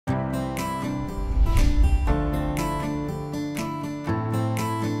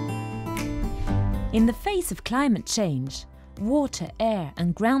In the face of climate change, water, air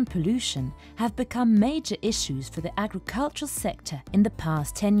and ground pollution have become major issues for the agricultural sector in the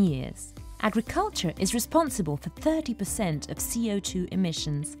past 10 years. Agriculture is responsible for 30% of CO2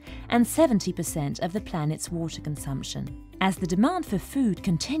 emissions and 70% of the planet's water consumption. As the demand for food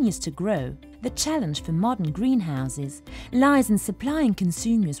continues to grow, the challenge for modern greenhouses lies in supplying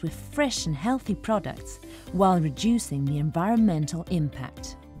consumers with fresh and healthy products while reducing the environmental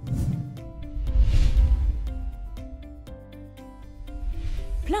impact.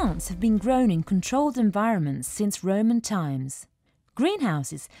 Plants have been grown in controlled environments since Roman times.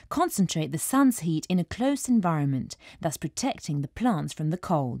 Greenhouses concentrate the sun's heat in a closed environment, thus protecting the plants from the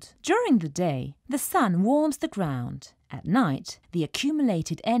cold. During the day, the sun warms the ground. At night, the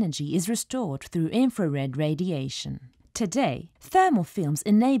accumulated energy is restored through infrared radiation. Today, thermal films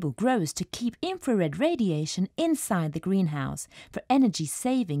enable growers to keep infrared radiation inside the greenhouse for energy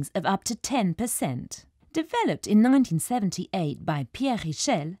savings of up to 10%. Developed in 1978 by Pierre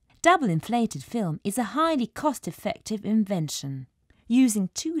Richel, double-inflated film is a highly cost-effective invention. Using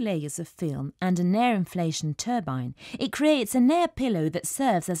 2 layers of film and an air inflation turbine, it creates an air pillow that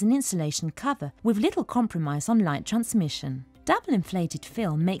serves as an insulation cover with little compromise on light transmission. Double-inflated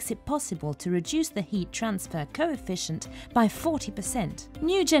film makes it possible to reduce the heat transfer coefficient by 40%.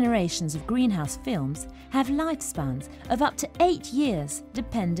 New generations of greenhouse films have lifespans of up to 8 years,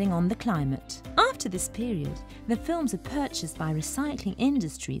 depending on the climate. After this period, the films are purchased by recycling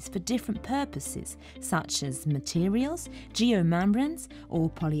industries for different purposes, such as materials, geomembranes,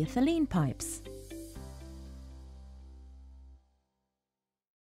 or polyethylene pipes.